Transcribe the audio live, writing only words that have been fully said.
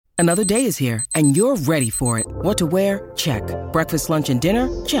Another day is here, and you're ready for it. What to wear? Check. Breakfast, lunch, and dinner?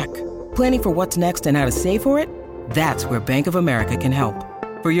 Check. Planning for what's next and how to save for it? That's where Bank of America can help.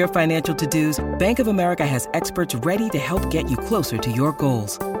 For your financial to-dos, Bank of America has experts ready to help get you closer to your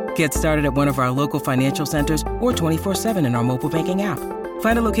goals. Get started at one of our local financial centers or 24/7 in our mobile banking app.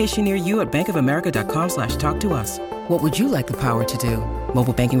 Find a location near you at bankofamerica.com/talktous. What would you like the power to do?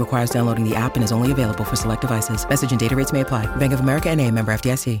 Mobile banking requires downloading the app and is only available for select devices. Message and data rates may apply. Bank of America N.A., member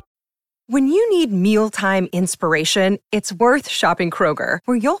FDIC. When you need mealtime inspiration, it's worth shopping Kroger,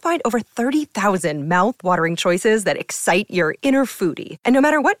 where you'll find over 30,000 mouth-watering choices that excite your inner foodie. And no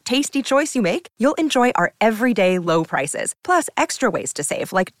matter what tasty choice you make, you'll enjoy our everyday low prices, plus extra ways to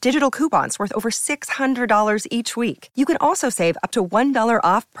save, like digital coupons worth over $600 each week. You can also save up to $1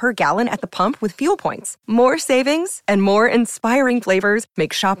 off per gallon at the pump with fuel points. More savings and more inspiring flavors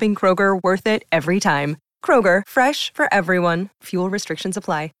make shopping Kroger worth it every time. Kroger, fresh for everyone. Fuel restrictions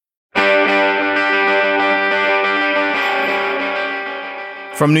apply.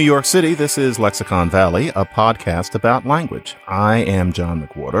 From New York City, this is Lexicon Valley, a podcast about language. I am John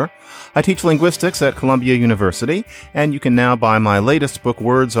McWhorter. I teach linguistics at Columbia University, and you can now buy my latest book,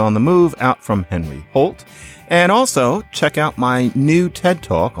 Words on the Move, out from Henry Holt. And also, check out my new TED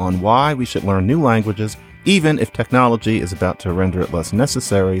Talk on why we should learn new languages, even if technology is about to render it less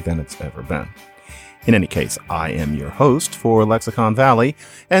necessary than it's ever been. In any case, I am your host for Lexicon Valley,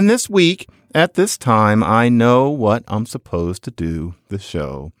 and this week, at this time, I know what I'm supposed to do the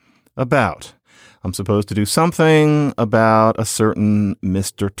show about. I'm supposed to do something about a certain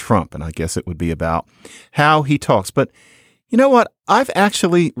Mr. Trump, and I guess it would be about how he talks. But you know what? I've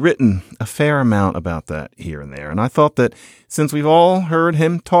actually written a fair amount about that here and there, and I thought that since we've all heard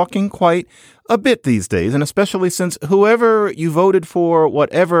him talking quite a bit these days, and especially since whoever you voted for,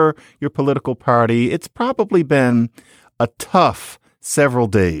 whatever your political party, it's probably been a tough several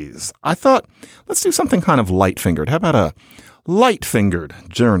days. I thought, let's do something kind of light-fingered. How about a light-fingered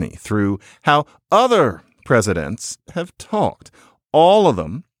journey through how other presidents have talked? All of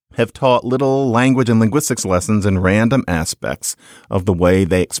them have taught little language and linguistics lessons in random aspects of the way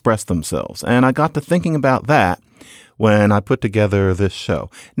they express themselves. And I got to thinking about that when I put together this show.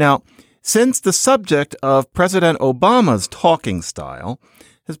 Now, since the subject of President Obama's talking style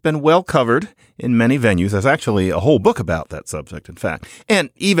has been well covered in many venues. There's actually a whole book about that subject, in fact. And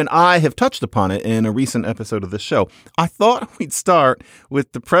even I have touched upon it in a recent episode of this show. I thought we'd start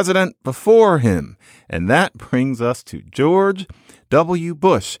with the president before him. And that brings us to George W.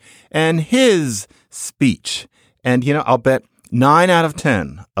 Bush and his speech. And, you know, I'll bet 9 out of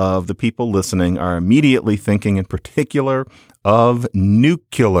 10 of the people listening are immediately thinking in particular of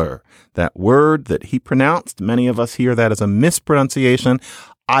nuclear, that word that he pronounced. Many of us hear that as a mispronunciation.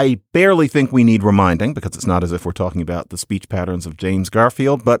 I barely think we need reminding because it's not as if we're talking about the speech patterns of James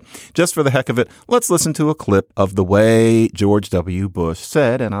Garfield. But just for the heck of it, let's listen to a clip of the way George W. Bush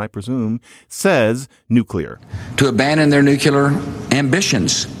said, and I presume says, nuclear. To abandon their nuclear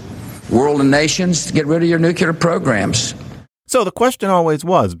ambitions. World and nations, to get rid of your nuclear programs. So the question always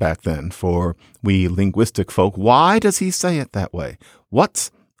was back then for we linguistic folk, why does he say it that way?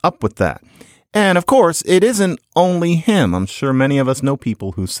 What's up with that? And of course, it isn't only him. I'm sure many of us know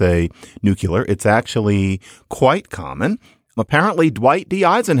people who say nuclear. It's actually quite common. Apparently, Dwight D.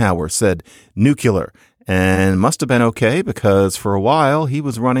 Eisenhower said nuclear and must have been okay because for a while he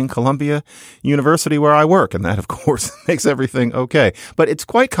was running Columbia University where I work. And that, of course, makes everything okay. But it's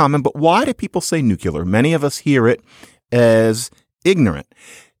quite common. But why do people say nuclear? Many of us hear it as ignorant.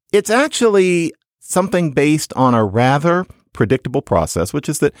 It's actually something based on a rather predictable process, which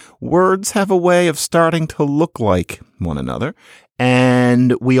is that words have a way of starting to look like one another.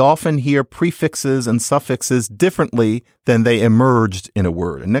 And we often hear prefixes and suffixes differently than they emerged in a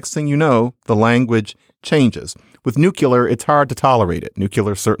word. And next thing you know, the language changes. With nuclear, it's hard to tolerate it.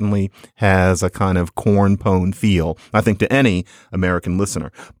 Nuclear certainly has a kind of corn pone feel, I think, to any American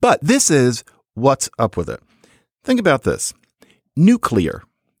listener. But this is what's up with it. Think about this. Nuclear,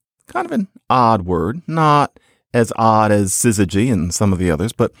 kind of an odd word, not as odd as syzygy and some of the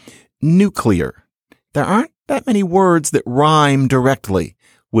others, but nuclear. There aren't that many words that rhyme directly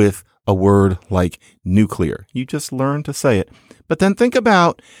with a word like nuclear. You just learn to say it. But then think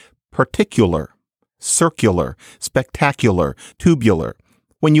about particular, circular, spectacular, tubular.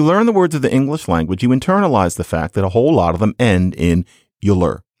 When you learn the words of the English language, you internalize the fact that a whole lot of them end in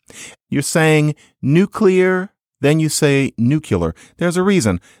ular. You're saying nuclear, then you say nuclear. There's a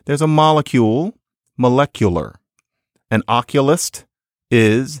reason. There's a molecule, molecular. An oculist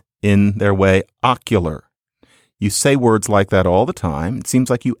is, in their way, ocular. You say words like that all the time. It seems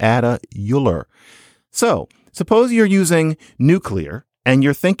like you add a ular. So suppose you're using nuclear and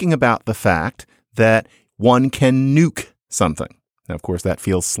you're thinking about the fact that one can nuke something. Now, of course, that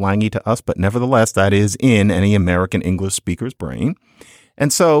feels slangy to us, but nevertheless, that is in any American English speaker's brain.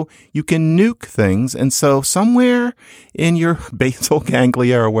 And so you can nuke things. And so somewhere in your basal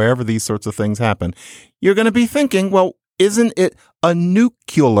ganglia or wherever these sorts of things happen, you're going to be thinking, well, isn't it a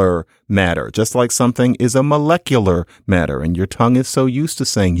nuclear matter, just like something is a molecular matter? And your tongue is so used to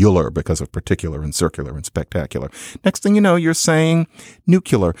saying "ular" because of particular and circular and spectacular. Next thing you know, you're saying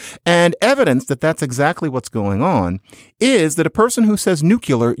nuclear. And evidence that that's exactly what's going on is that a person who says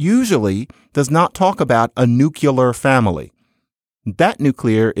nuclear usually does not talk about a nuclear family. That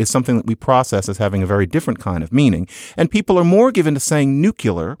nuclear is something that we process as having a very different kind of meaning. And people are more given to saying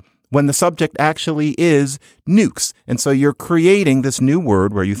nuclear when the subject actually is nukes. And so you're creating this new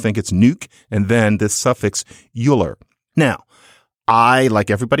word where you think it's nuke and then this suffix ular. Now, I, like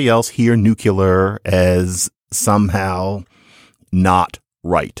everybody else, hear nuclear as somehow not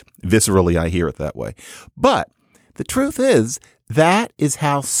right. Viscerally, I hear it that way. But the truth is, that is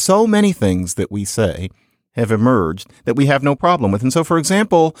how so many things that we say have emerged that we have no problem with. And so, for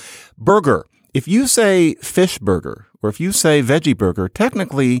example, burger. If you say fish burger or if you say veggie burger,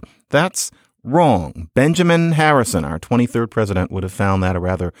 technically that's wrong. Benjamin Harrison, our 23rd president, would have found that a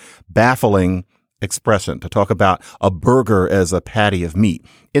rather baffling expression to talk about a burger as a patty of meat.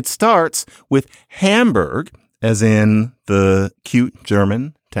 It starts with Hamburg, as in the cute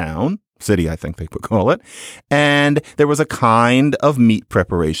German town. City, I think they would call it. And there was a kind of meat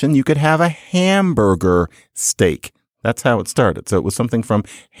preparation. You could have a hamburger steak. That's how it started. So it was something from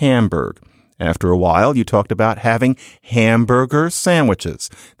Hamburg. After a while, you talked about having hamburger sandwiches.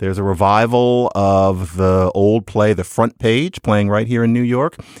 There's a revival of the old play, The Front Page, playing right here in New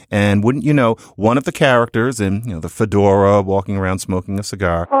York. And wouldn't you know, one of the characters in, the fedora, walking around smoking a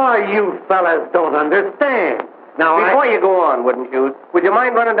cigar. Oh, you fellas don't understand. Now, before you go on, would you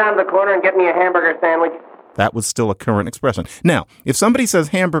mind running down to the corner and getting me a hamburger sandwich? That was still a current expression. Now, if somebody says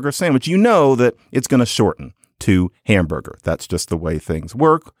hamburger sandwich, you know that it's going to shorten to hamburger. That's just the way things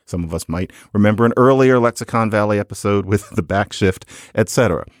work. Some of us might remember an earlier Lexicon Valley episode with the back shift,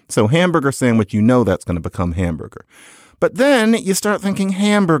 etc. So hamburger sandwich, you know that's going to become hamburger. But then you start thinking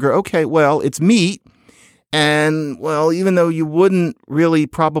hamburger. Okay, well, it's meat. And, well, even though you wouldn't really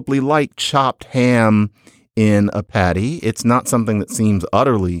probably like chopped ham in a patty, it's not something that seems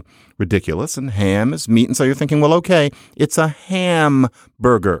utterly ridiculous. And ham is meat. And so you're thinking, well, okay, it's a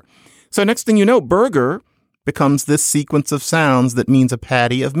hamburger. So next thing you know, burger becomes this sequence of sounds that means a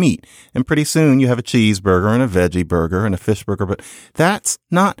patty of meat. And pretty soon you have a cheeseburger and a veggie burger and a fish burger. But that's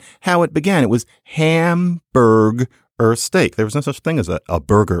not how it began. It was hamburger steak. There was no such thing as a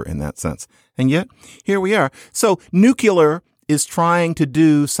burger in that sense. And yet here we are. So nuclear is trying to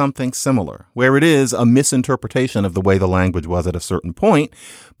do something similar, where it is a misinterpretation of the way the language was at a certain point.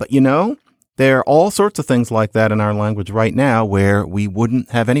 But, there are all sorts of things like that in our language right now where we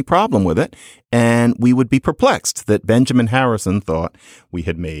wouldn't have any problem with it, and we would be perplexed that Benjamin Harrison thought we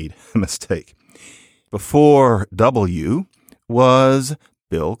had made a mistake. Before W was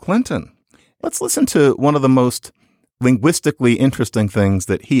Bill Clinton. Let's listen to one of the most linguistically interesting things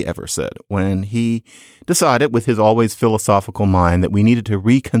that he ever said when he decided with his always philosophical mind that we needed to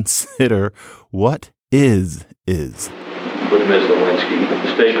reconsider what is. With Ms. Lewinsky,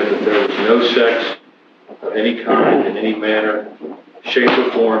 the statement that there was no sex of any kind, in any manner, shape,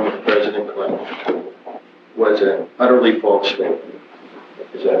 or form with President Clinton was an utterly false statement.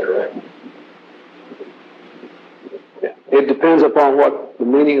 Is that correct? It depends upon what the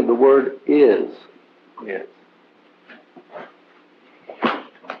meaning of the word is. Yes.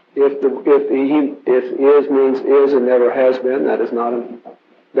 If is means is and never has been,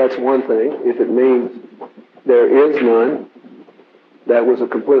 that's one thing. If it means there is none, that was a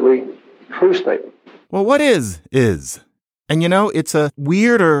completely true statement. Well, what is? And it's a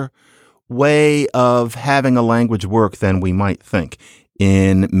weirder way of having a language work than we might think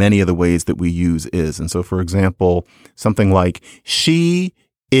in many of the ways that we use is. And so, for example, something like she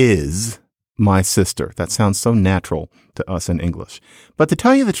is my sister. That sounds so natural to us in English. But to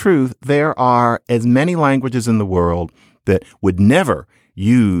tell you the truth, there are as many languages in the world that would never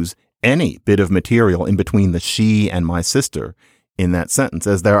use any bit of material in between the she and my sister in that sentence,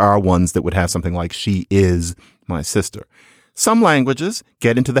 as there are ones that would have something like she is my sister. Some languages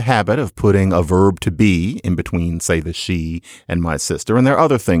get into the habit of putting a verb to be in between, say, the she and my sister. And there are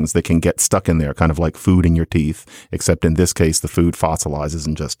other things that can get stuck in there, kind of like food in your teeth, except in this case, the food fossilizes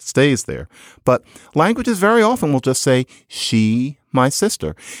and just stays there. But languages very often will just say she, my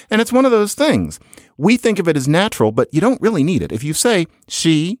sister. And it's one of those things. We think of it as natural, but you don't really need it. If you say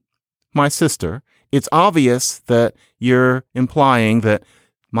she, my sister, it's obvious that you're implying that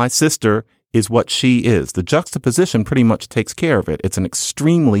my sister is what she is. The juxtaposition pretty much takes care of it. It's an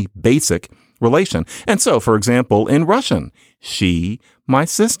extremely basic relation. And so, for example, in Russian, she, my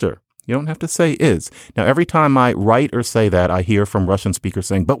sister. You don't have to say is. Now, every time I write or say that, I hear from Russian speakers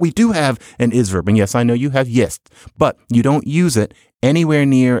saying, but we do have an is verb. And yes, I know you have yes, but you don't use it anywhere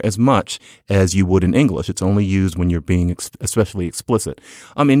near as much as you would in English. It's only used when you're being especially explicit.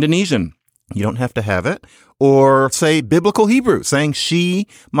 Indonesian, you don't have to have it. Or say biblical Hebrew, saying she,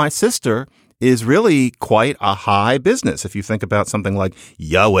 my sister, is really quite a high business. If you think about something like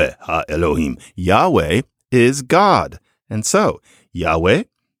Yahweh ha Elohim, Yahweh is God. And so Yahweh,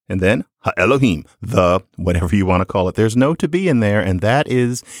 and then ha Elohim, the whatever you want to call it. There's no to be in there, and that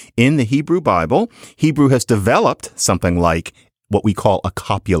is in the Hebrew Bible. Hebrew has developed something like what we call a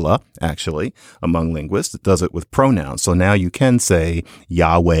copula, actually, among linguists. It does it with pronouns. So now you can say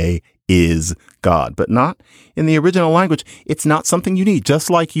Yahweh is God, but not in the original language. It's not something you need, just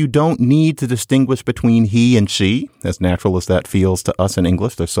like you don't need to distinguish between he and she, as natural as that feels to us in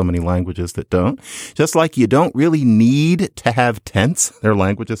English. There's so many languages that don't. Just like you don't really need to have tense. There are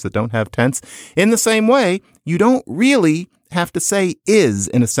languages that don't have tense. In the same way, you don't really have to say is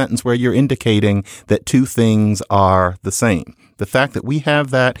in a sentence where you're indicating that two things are the same. The fact that we have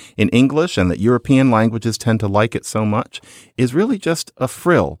that in English and that European languages tend to like it so much is really just a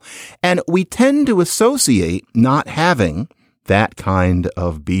frill. And we tend to associate not having that kind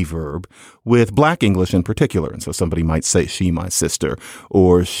of be verb with Black English in particular. And so somebody might say she, my sister,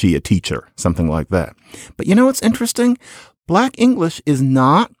 or she, a teacher, something like that. But you know what's interesting? Black English is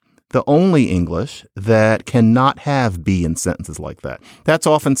not the only English that cannot have be in sentences like that. That's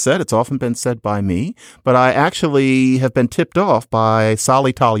often said. It's often been said by me, but I actually have been tipped off by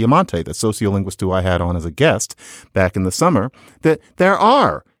Sally Talyamonte, the sociolinguist who I had on as a guest back in the summer, that there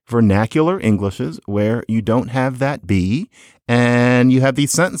are vernacular Englishes where you don't have that be, and you have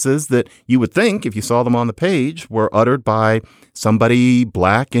these sentences that you would think, if you saw them on the page, were uttered by somebody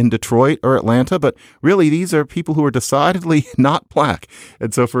Black in Detroit or Atlanta, but really these are people who are decidedly not Black.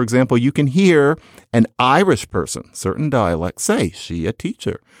 And so, for example, you can hear an Irish person, certain dialects, say, she a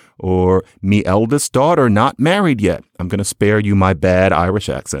teacher, or me eldest daughter not married yet. I'm going to spare you my bad Irish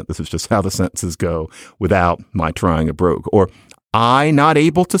accent. This is just how the sentences go without my trying a brogue. Or I not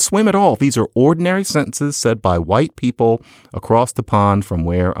able to swim at all. These are ordinary sentences said by white people across the pond from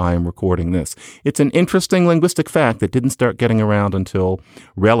where I am recording this. It's an interesting linguistic fact that didn't start getting around until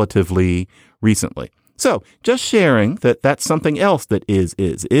relatively recently. So just sharing that that's something else that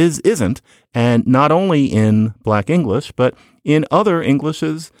isn't, and not only in Black English, but in other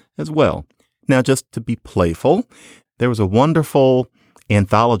Englishes as well. Now, just to be playful, there was a wonderful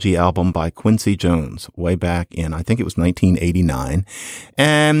anthology album by Quincy Jones way back in, I think it was 1989.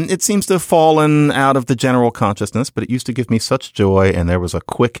 And it seems to have fallen out of the general consciousness, but it used to give me such joy. And there was a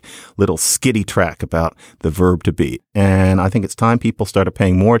quick little skitty track about the verb to be. And I think it's time people started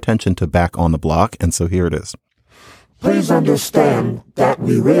paying more attention to Back on the Block. And so here it is. Please understand that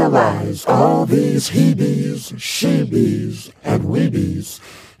we realize all these he-bees, she-bees, and we-bees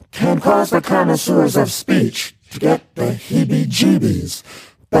can cause the connoisseurs of speech to get the heebie-jeebies.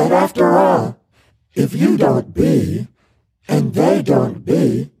 But after all, if you don't be, and they don't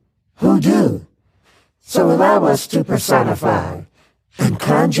be, who do? So allow us to personify and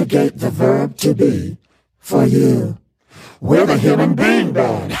conjugate the verb to be for you. We're the human being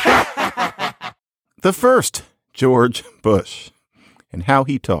band. The first George Bush and how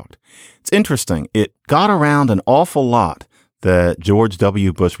he talked. It's interesting. It got around an awful lot that George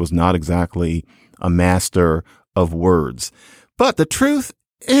W. Bush was not exactly a master of words. But the truth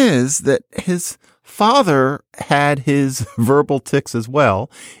is that his father had his verbal tics as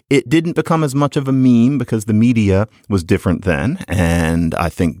well. It didn't become as much of a meme because the media was different then. And I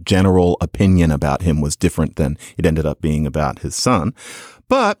think general opinion about him was different than it ended up being about his son.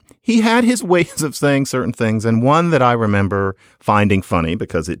 But he had his ways of saying certain things. And one that I remember finding funny,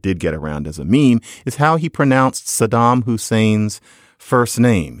 because it did get around as a meme, is how he pronounced Saddam Hussein's first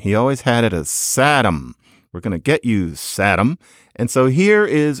name. He always had it as Saddam. We're going to get you, Saddam. And so here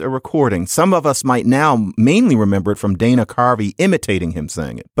is a recording. Some of us might now mainly remember it from Dana Carvey imitating him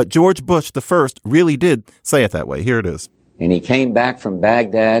saying it. But George Bush the first really did say it that way. Here it is. And he came back from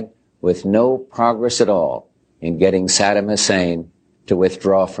Baghdad with no progress at all in getting Saddam Hussein to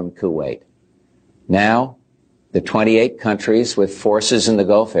withdraw from Kuwait. Now, the 28 countries with forces in the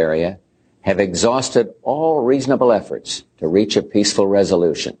Gulf area have exhausted all reasonable efforts to reach a peaceful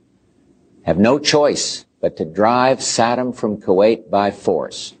resolution, have no choice but to drive Saddam from Kuwait by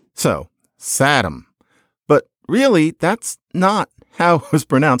force. So, Saddam. But really, that's not how it was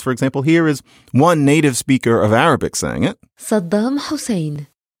pronounced. For example, here is one native speaker of Arabic saying it. Saddam Hussein.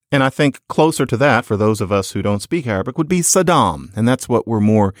 And I think closer to that, for those of us who don't speak Arabic, would be Saddam. And that's what we're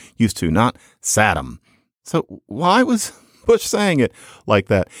more used to, not Saddam. So why was Bush saying it like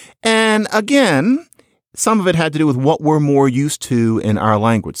that? And again, some of it had to do with what we're more used to in our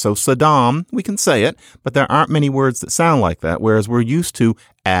language. So Saddam, we can say it, but there aren't many words that sound like that, whereas we're used to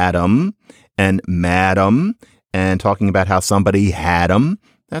Adam and Madam and talking about how somebody had 'em.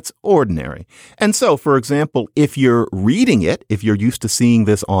 That's ordinary. And so, for example, if you're reading it, if you're used to seeing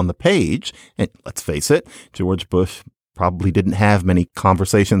this on the page, and let's face it, George Bush probably didn't have many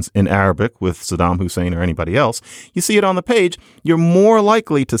conversations in Arabic with Saddam Hussein or anybody else. You see it on the page, you're more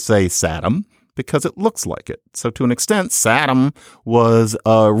likely to say Saddam because it looks like it. So to an extent, Saddam was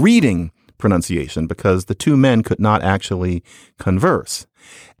a reading pronunciation because the two men could not actually converse.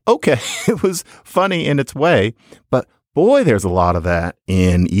 Okay, it was funny in its way, but boy, there's a lot of that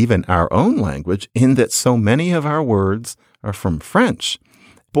in even our own language, in that so many of our words are from French.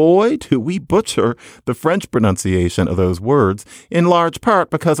 Boy, do we butcher the French pronunciation of those words, in large part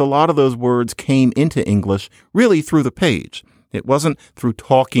because a lot of those words came into English really through the page. It wasn't through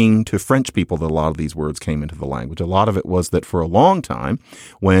talking to French people that a lot of these words came into the language. A lot of it was that for a long time,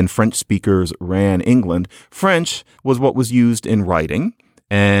 when French speakers ran England, French was what was used in writing,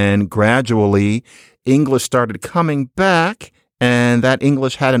 and gradually English started coming back, and that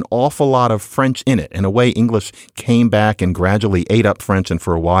English had an awful lot of French in it. In a way, English came back and gradually ate up French, and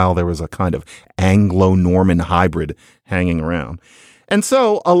for a while there was a kind of Anglo-Norman hybrid hanging around. And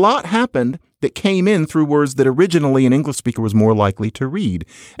so a lot happened that came in through words that originally an English speaker was more likely to read.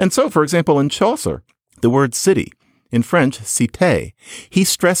 And so, for example, in Chaucer, the word city, in French, cité, he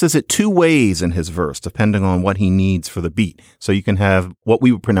stresses it two ways in his verse, depending on what he needs for the beat. So you can have what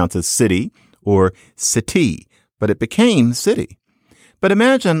we would pronounce as city or city, but it became city. But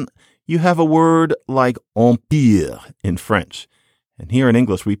imagine you have a word like empire in French. And here in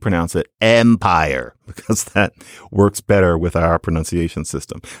English, we pronounce it empire because that works better with our pronunciation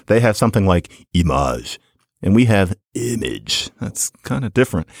system. They have something like image, and we have image. That's kind of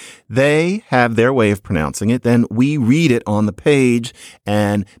different. They have their way of pronouncing it. Then we read it on the page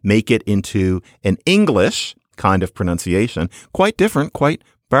and make it into an English kind of pronunciation. Quite different, quite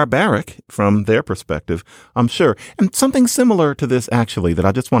barbaric from their perspective, I'm sure. And something similar to this, actually, that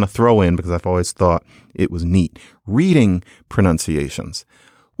I just want to throw in because I've always thought it was neat. Reading pronunciations.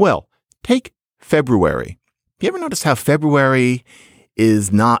 Well, take February. You ever notice how February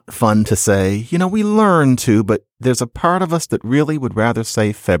is not fun to say? You know, we learn to, but there's a part of us that really would rather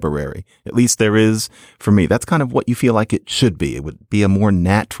say February. At least there is for me. That's kind of what you feel like it should be. It would be a more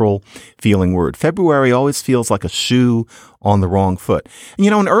natural feeling word. February always feels like a shoe on the wrong foot. And, you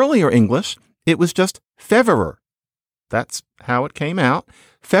know, in earlier English, it was just Feverer. That's how it came out.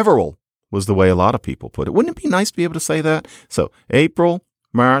 Feverel was the way a lot of people put it. Wouldn't it be nice to be able to say that? So April,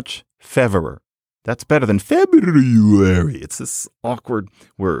 March, Feverer. That's better than February. It's this awkward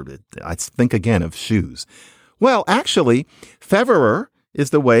word. I think again of shoes. Well, actually, Feverer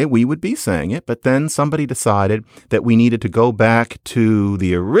is the way we would be saying it, but then somebody decided that we needed to go back to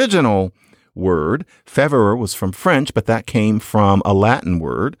the original word. Feverer was from French, but that came from a Latin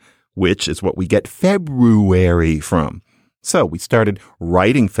word, which is what we get February from. So we started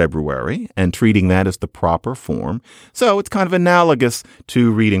writing February and treating that as the proper form. So it's kind of analogous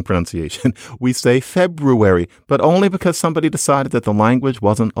to reading pronunciation. We say February, but only because somebody decided that the language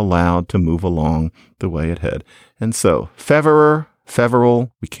wasn't allowed to move along the way it had. And so Feverer,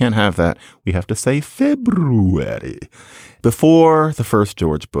 Feverel, we can't have that. We have to say February. Before the first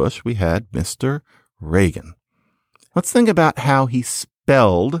George Bush, we had Mr. Reagan. Let's think about how he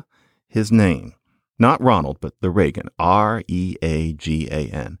spelled his name. Not Ronald, but the Reagan,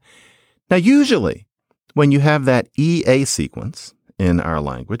 R-E-A-G-A-N. Now, usually, when you have that E-A sequence in our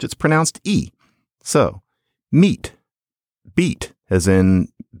language, it's pronounced E. So, meet, beat, as in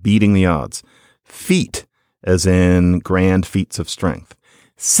beating the odds. Feat, as in grand feats of strength.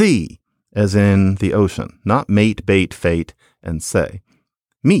 Sea, as in the ocean. Not mate, bait, fate, and say.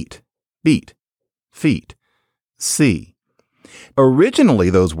 Meet, beat, feet, sea. Originally,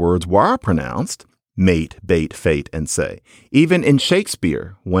 those words were pronounced mate, bait, fate, and say. Even in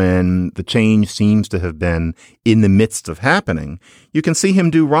Shakespeare, when the change seems to have been in the midst of happening, you can see him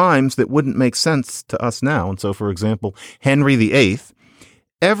do rhymes that wouldn't make sense to us now. And so, for example, Henry VIII,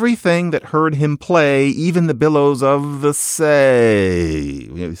 everything that heard him play, even the billows of the sea,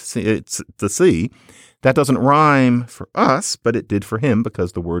 it's the sea, that doesn't rhyme for us, but it did for him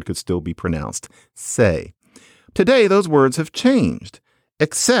because the word could still be pronounced say. Today, those words have changed,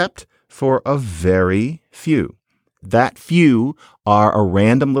 except for a very few. that few are a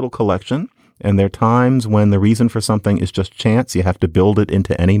random little collection. And there are times when the reason for something is just chance. You have to build it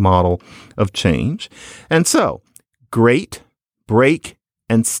into any model of change. And so great, break,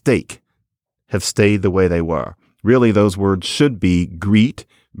 and stake have stayed the way they were. Really, those words should be greet,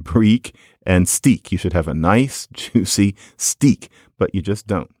 breek, and steak. You should have a nice, juicy steak, but you just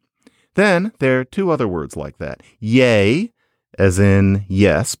don't. Then there are two other words like that. Yay, as in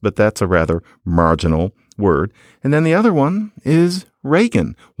yes, but that's a rather marginal word. And then the other one is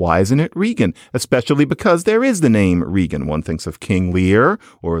Reagan. Why isn't it Regan? Especially because there is the name Regan. One thinks of King Lear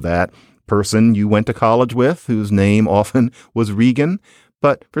or that person you went to college with whose name often was Regan.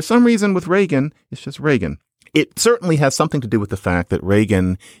 But for some reason with Reagan, it's just Reagan. It certainly has something to do with the fact that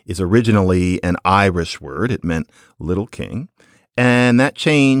Reagan is originally an Irish word. It meant little king. And that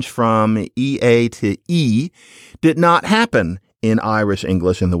change from EA to E did not happen in Irish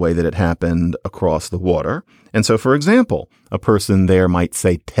English in the way that it happened across the water. And so, for example, a person there might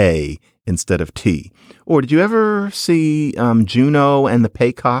say tay instead of tea. Or did you ever see Juno and the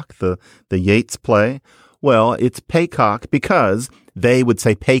Paycock, the Yeats play? Well, it's Paycock because they would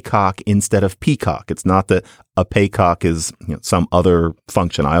say paycock instead of peacock. It's not that a paycock is some other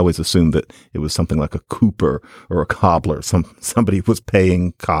function. I always assumed that it was something like a cooper or a cobbler. Somebody was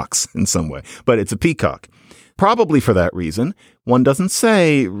paying cocks in some way, but it's a peacock. Probably for that reason, one doesn't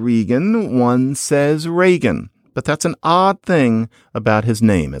say Regan, one says Reagan. But that's an odd thing about his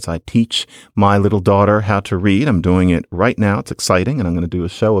name. As I teach my little daughter how to read, I'm doing it right now. It's exciting, and I'm going to do a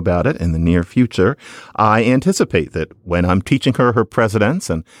show about it in the near future. I anticipate that when I'm teaching her presidents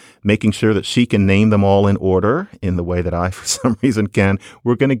and making sure that she can name them all in order in the way that I, for some reason, can,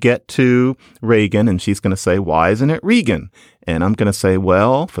 we're going to get to Reagan, and she's going to say, why isn't it Regan? And I'm going to say,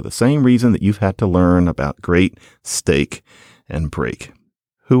 well, for the same reason that you've had to learn about great, steak, and break.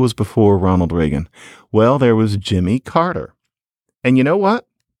 Who was before Ronald Reagan? Well, there was Jimmy Carter. And you know what?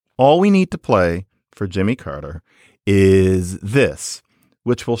 All we need to play for Jimmy Carter is this,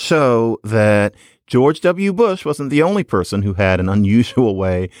 which will show that George W. Bush wasn't the only person who had an unusual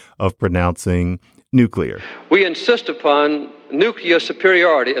way of pronouncing nuclear. We insist upon nuclear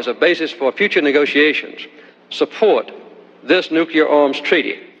superiority as a basis for future negotiations. Support this nuclear arms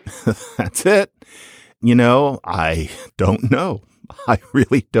treaty. That's it. I don't know. I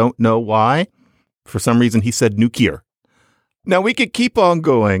really don't know why. For some reason, he said nuclear. Now, we could keep on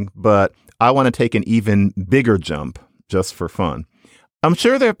going, but I want to take an even bigger jump just for fun. I'm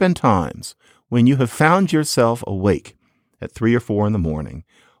sure there have been times when you have found yourself awake at 3 or 4 in the morning,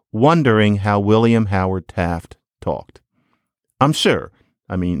 wondering how William Howard Taft talked. I'm sure.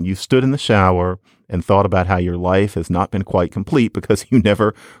 I mean, you stood in the shower and thought about how your life has not been quite complete because you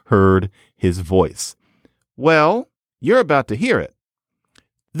never heard his voice. Well, you're about to hear it.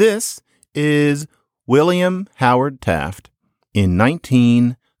 This is William Howard Taft in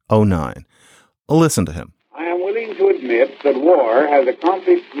 1909. Listen to him. I am willing to admit that war has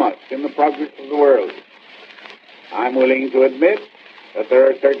accomplished much in the progress of the world. I'm willing to admit that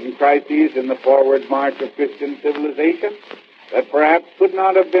there are certain crises in the forward march of Christian civilization that perhaps could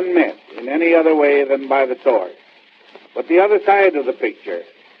not have been met in any other way than by the sword. But the other side of the picture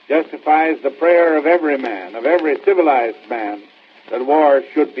justifies the prayer of every man, of every civilized man, that war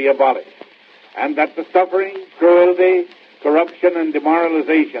should be abolished, and that the suffering, cruelty, corruption, and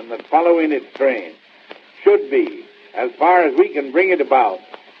demoralization that follow in its train should be, as far as we can bring it about,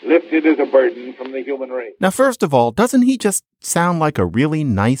 lifted as a burden from the human race. Now, first of all, doesn't he just sound like a really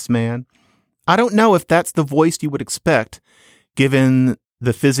nice man? I don't know if that's the voice you would expect, given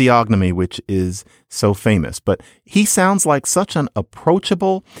the physiognomy, which is so famous, but he sounds like such an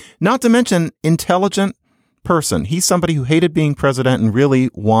approachable, not to mention intelligent person. He's somebody who hated being president and really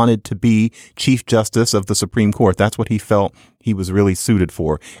wanted to be Chief Justice of the Supreme Court. That's what he felt he was really suited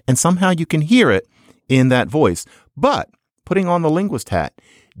for. And somehow you can hear it in that voice. But putting on the linguist hat,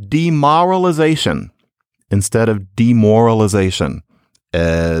 demoralization instead of demoralization,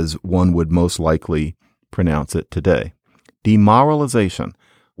 as one would most likely pronounce it today. Demoralization.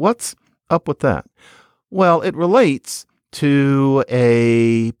 What's up with that? Well, it relates to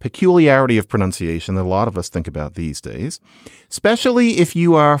a peculiarity of pronunciation that a lot of us think about these days, especially if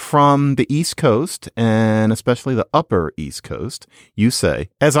you are from the East Coast and especially the upper East Coast. You say,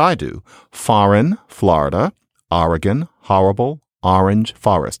 as I do, foreign, Florida, Oregon, horrible, orange,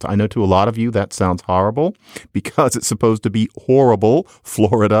 forest. I know to a lot of you that sounds horrible because it's supposed to be horrible,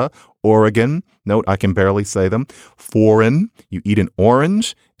 Florida, Oregon. Note, I can barely say them. Foreign, you eat an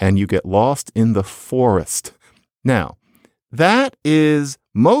orange and you get lost in the forest. Now, that is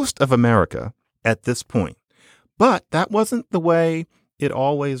most of America at this point. But that wasn't the way it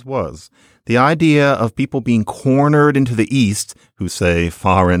always was. The idea of people being cornered into the East, who say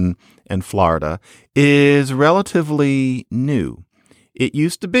foreign and Florida, is relatively new. It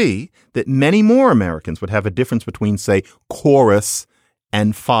used to be that many more Americans would have a difference between, say, chorus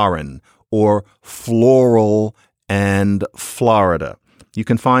and foreign, or floral and Florida. You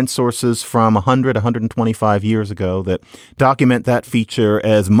can find sources from 100, 125 years ago that document that feature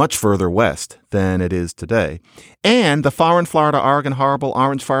as much further west than it is today. And the foreign, Florida, Oregon, horrible,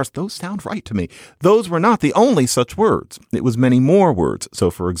 orange forest, those sound right to me. Those were not the only such words. It was many more words.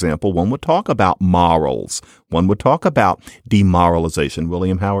 So, for example, one would talk about morals. One would talk about demoralization.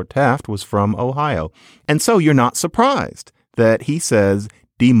 William Howard Taft was from Ohio. And so you're not surprised that he says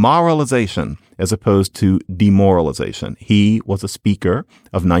demoralization as opposed to demoralization. He was a speaker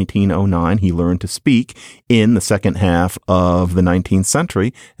of 1909. He learned to speak in the second half of the 19th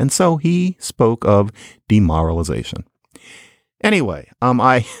century, and so he spoke of demoralization. Anyway,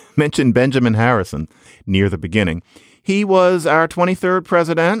 I mentioned Benjamin Harrison near the beginning. He was our 23rd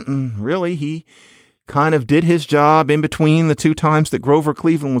president, and really he kind of did his job in between the two times that Grover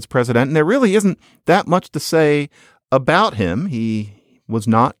Cleveland was president, and there really isn't that much to say about him. He was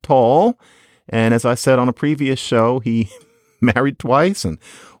not tall. And as I said on a previous show, he married twice and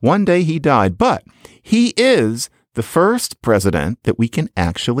one day he died. But he is the first president that we can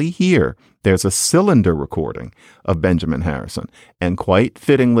actually hear. There's a cylinder recording of Benjamin Harrison. And quite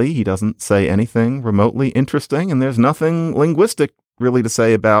fittingly, he doesn't say anything remotely interesting. And there's nothing linguistic really to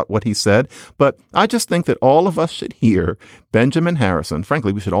say about what he said. But I just think that all of us should hear Benjamin Harrison.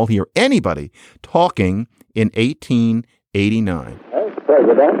 Frankly, we should all hear anybody talking in 1889.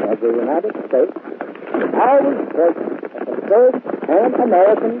 President of the United States, I was present at the first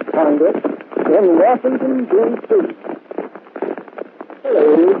Pan-American Congress in Washington, D.C.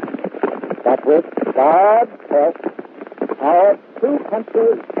 Believe that with God's help, our two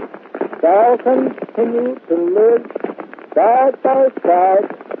countries shall continue to live side by side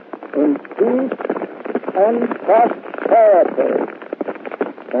in peace and prosperity.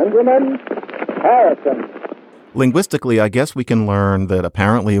 Benjamin Harrison. Linguistically, I guess we can learn that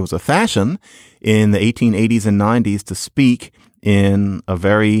apparently it was a fashion in the 1880s and 90s to speak in a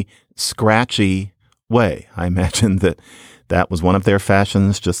very scratchy way. I imagine that was one of their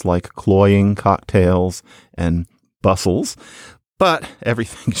fashions, just like cloying cocktails and bustles. But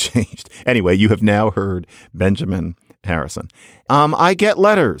everything changed. Anyway, you have now heard Benjamin Harrison. I get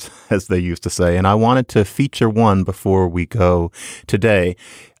letters, as they used to say, and I wanted to feature one before we go today.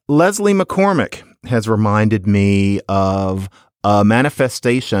 Leslie McCormick has reminded me of a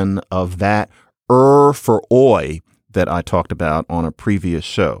manifestation of that for oi that I talked about on a previous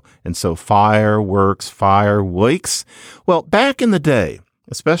show. And so fireworks, fireworks. Well, back in the day,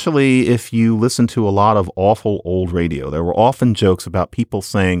 especially if you listen to a lot of awful old radio, there were often jokes about people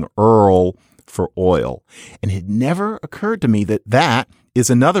saying Earl for oil. And it never occurred to me that that is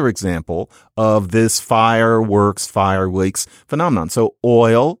another example of this fireworks, fireworks phenomenon. So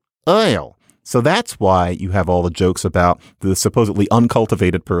oil. So that's why you have all the jokes about the supposedly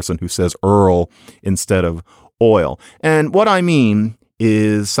uncultivated person who says Earl instead of oil. And what I mean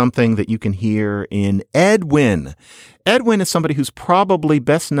is something that you can hear in Edwin. Edwin is somebody who's probably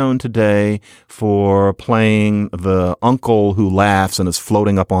best known today for playing the uncle who laughs and is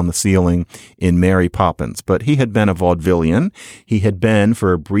floating up on the ceiling in Mary Poppins. But he had been a vaudevillian. He had been,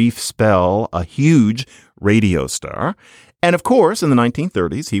 for a brief spell, a huge radio star. And of course, in the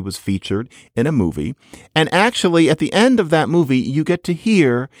 1930s, he was featured in a movie. And actually, at the end of that movie, you get to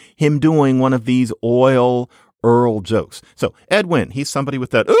hear him doing one of these oil Earl jokes. So Edwin, he's somebody with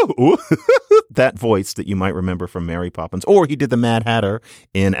that, ooh, that voice that you might remember from Mary Poppins, or he did the Mad Hatter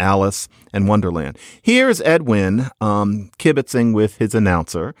in Alice in Wonderland. Here's Edwin kibitzing with his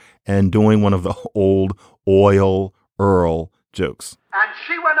announcer and doing one of the old oil Earl jokes. And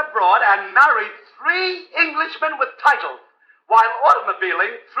she went abroad and married 3 Englishmen with titles while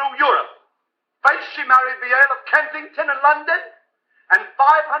automobiling through Europe. First, she married the Earl of Kensington in London, and 500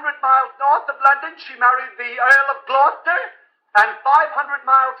 miles north of London, she married the Earl of Gloucester, and 500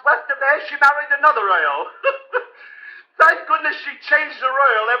 miles west of there, she married another Earl. Thank goodness she changed her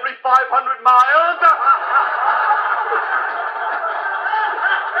Earl every 500 miles.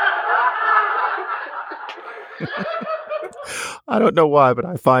 I don't know why, but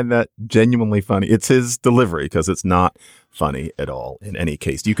I find that genuinely funny. It's his delivery because it's not funny at all. In any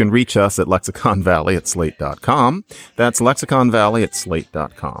case, you can reach us at lexiconvalley@slate.com. That's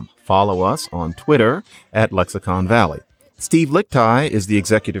lexiconvalley@slate.com. Follow us on Twitter at Lexicon Valley. Steve Lickteig is the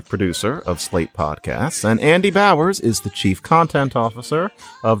executive producer of Slate Podcasts, and Andy Bowers is the chief content officer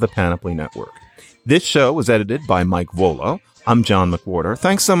of the Panoply Network. This show was edited by Mike Volo. I'm John McWhorter.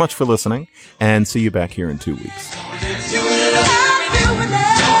 Thanks so much for listening, and see you back here in 2 weeks.